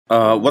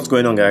What's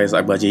going on, guys?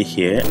 Agbaje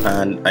here,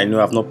 and I know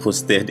I've not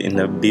posted in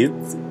a bit,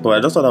 but I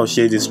just thought I'll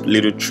share this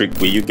little trick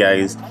with you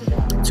guys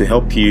to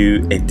help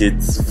you edit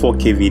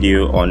 4K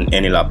video on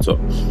any laptop.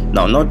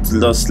 Now, not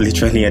just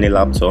literally any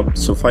laptop.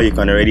 So far you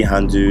can already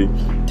handle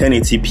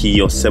 1080p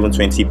or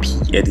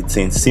 720p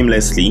editing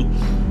seamlessly.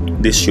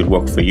 This should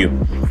work for you,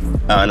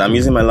 and I'm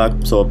using my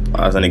laptop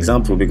as an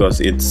example because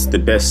it's the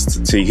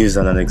best to use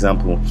as an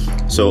example.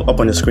 So up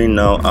on the screen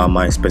now are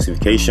my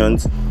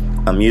specifications.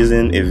 I'm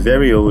using a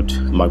very old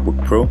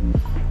MacBook Pro,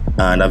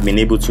 and I've been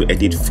able to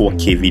edit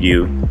 4K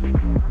video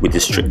with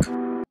this trick.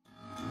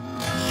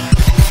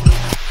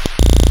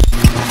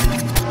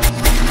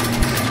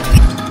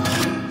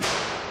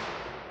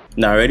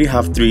 Now I already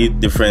have 3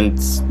 different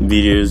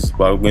videos,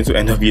 but I'm going to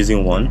end up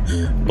using one,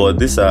 but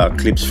these are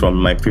clips from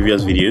my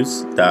previous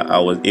videos that I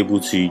was able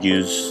to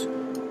use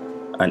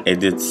and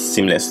edit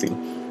seamlessly.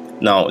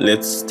 Now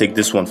let's take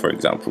this one for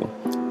example.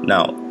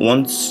 Now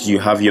once you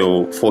have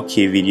your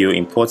 4K video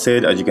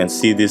imported, as you can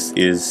see, this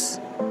is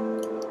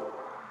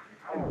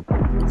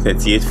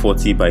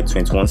 3840 by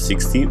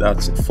 2160.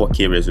 That's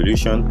 4K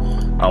resolution,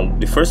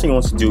 and the first thing you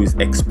want to do is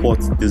export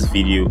this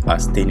video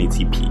as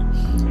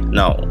 1080p.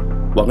 Now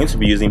we're going to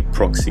be using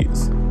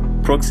proxies.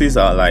 Proxies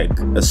are like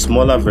a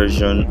smaller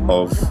version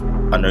of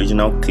an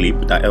original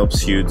clip that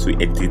helps you to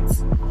edit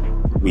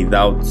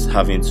without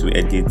having to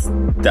edit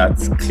that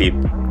clip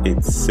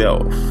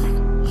itself.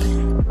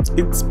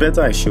 It's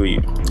better I show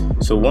you.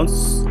 So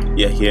once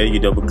you're here, you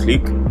double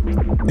click.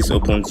 This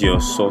opens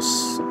your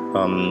source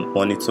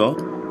monitor,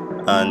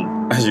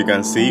 and as you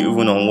can see,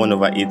 even on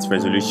 1/8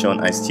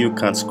 resolution, I still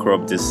can't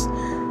scrub this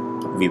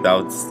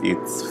without it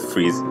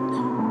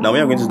freezing. Now what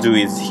you're going to do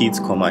is hit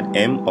Command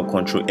M or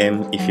Control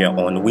M if you're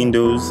on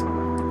Windows,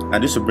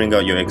 and this will bring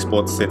out your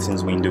export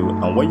settings window,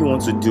 and what you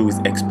want to do is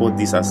export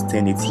this as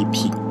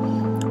 1080p.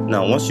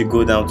 Now once you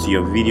go down to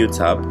your video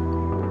tab,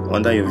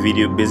 under your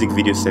basic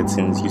video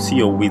settings, you see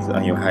your width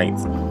and your height.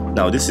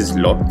 Now this is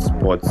locked,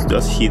 but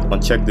just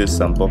uncheck this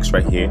box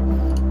right here,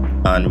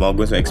 and we're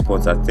going to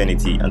export at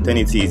 1080, and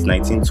 1080 is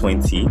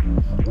 1920.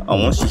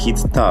 And once you hit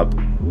tab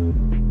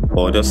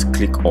or just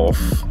click off,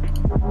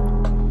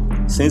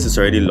 since it's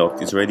already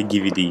locked, it's already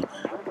give you the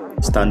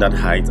standard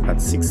height at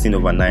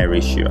 16:9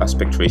 ratio,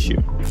 aspect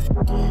ratio.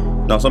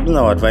 Now something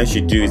I would advise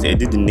you do is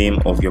edit the name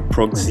of your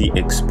proxy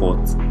export,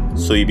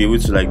 so you'll be able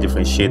to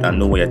differentiate and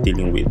know what you're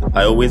dealing with.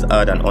 I always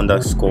add an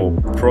underscore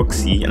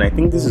proxy, and I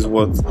think this is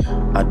what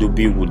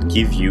Adobe would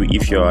give you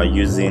if you are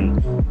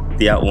using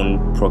their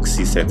own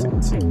proxy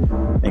settings.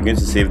 I'm going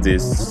to save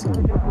this.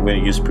 I'm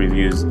going to use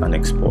previews and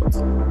export.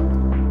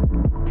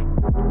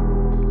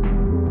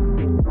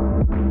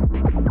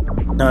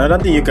 Now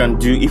another thing you can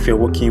do if you're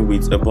working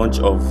with a bunch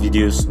of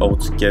videos all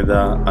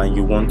together and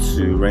you want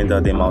to render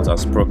them out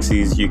as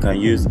proxies, you can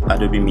use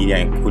Adobe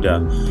Media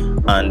Encoder,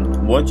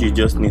 and what you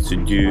just need to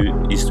do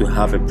is to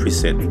have a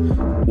preset.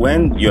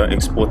 When you're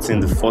exporting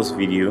the first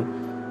video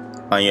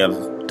and you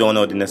have done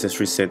all the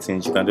necessary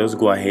settings, you can just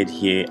go ahead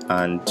here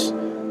and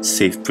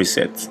save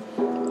preset.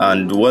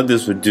 And what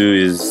this would do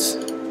is,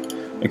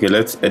 okay,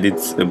 let's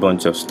edit a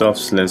bunch of stuff.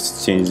 So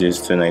let's change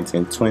this to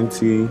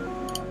 1920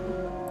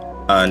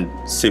 and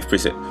save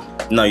preset.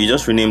 Now you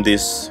just rename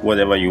this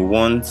whatever you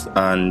want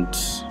and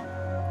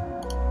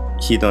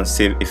hit on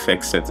save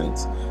effect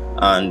settings,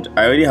 and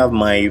I already have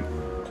my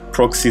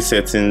proxy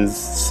settings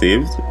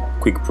saved,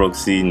 quick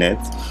proxy net,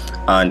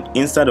 and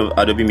inside of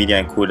Adobe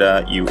Media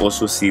Encoder you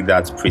also see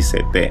that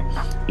preset there.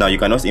 Now you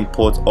can also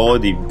import all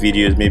the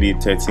videos, maybe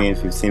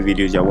 13-15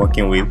 videos you're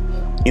working with,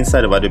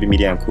 inside of Adobe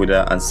Media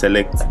Encoder and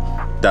select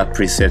that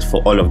preset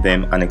for all of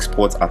them and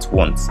export at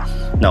once.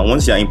 Now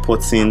once you're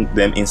importing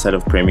them inside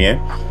of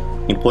Premiere,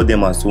 import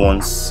them at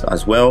once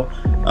as well.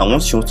 And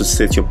once you want to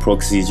set your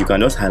proxies, you can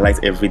just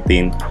highlight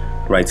everything,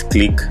 right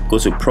click, go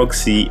to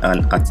proxy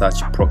and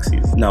attach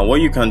proxies. Now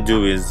what you can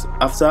do is,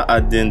 after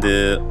adding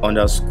the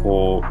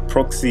underscore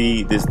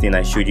proxy, this thing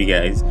I showed you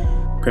guys,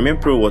 Premiere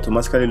Pro will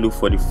automatically look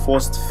for the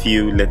first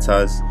few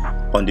letters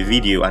on the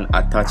video and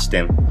attach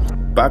them.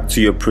 Back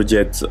to your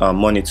project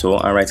monitor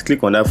and right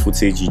click on that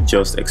footage you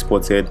just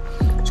exported,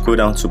 scroll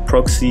down to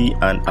proxy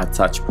and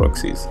attach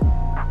proxies.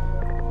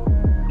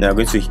 Now I'm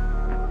going to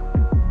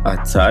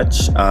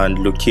attach and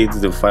locate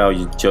the file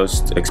you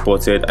just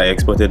exported. I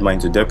exported mine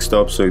to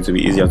desktop so it will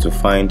be easier to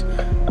find,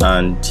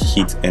 and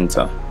hit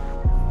enter.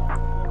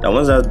 Now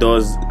once that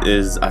does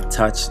is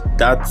attach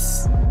that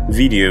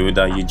video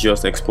that you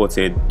just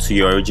exported to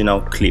your original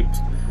clip.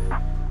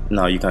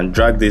 Now you can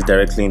drag this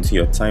directly into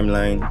your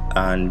timeline,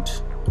 and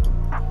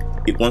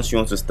once you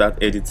want to start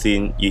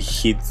editing, you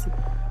hit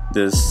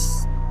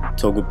this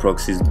toggle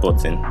proxies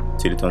button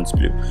till it turns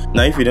blue.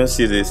 Now if you don't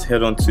see this,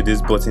 head on to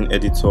this button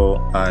editor,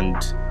 and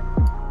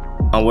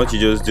what you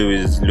just do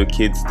is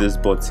locate this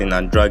button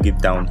and drag it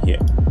down here,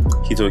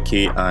 hit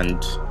OK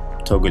and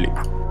toggle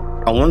it.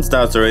 And once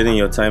that's already in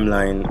your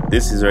timeline,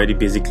 this is already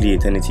basically a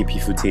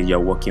 1080p footage you're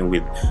working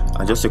with.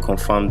 And just to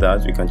confirm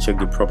that, we can check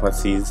the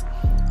properties,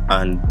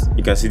 and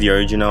you can see the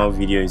original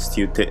video is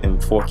still in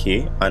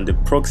 4K and the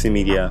proxy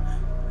media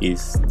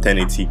is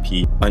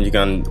 1080p. and you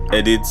can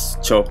edit,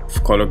 chop,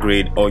 color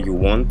grade all you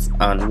want.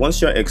 And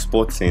once you're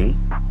exporting,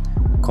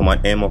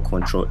 Command M or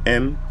Control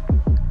M.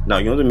 Now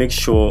you want to make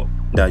sure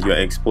that you're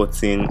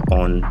exporting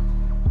on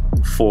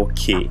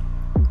 4K,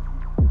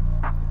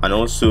 and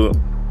also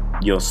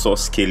your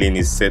source scaling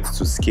is set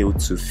to scale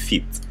to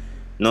fit,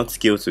 not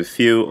scale to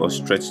fill or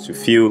stretch to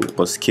fill,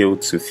 but scale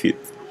to fit.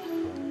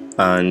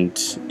 And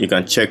you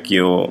can check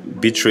your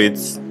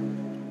bitrate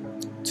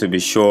to be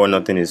sure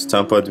nothing is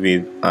tampered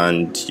with,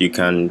 and you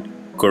can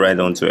go right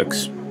on to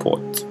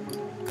export.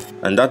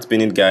 And that's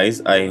been it,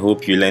 guys. I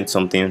hope you learned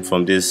something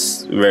from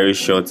this very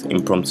short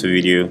impromptu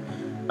video.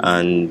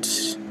 And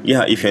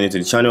yeah, if you're new to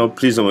the channel,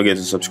 please don't forget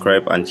to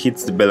subscribe and hit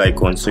the bell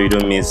icon so you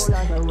don't miss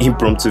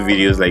impromptu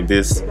videos like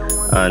this.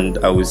 And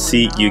I will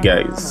see you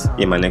guys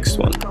in my next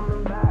one.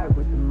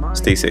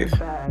 Stay safe.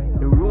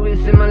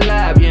 In my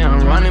lab, yeah,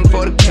 I'm running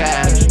for the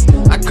cash.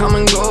 I come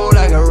and go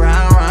like a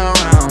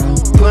round.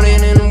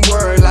 Putting in the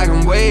work like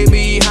I'm way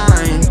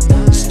behind.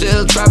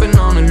 Still trapping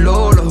on the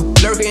low,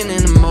 lurking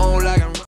in the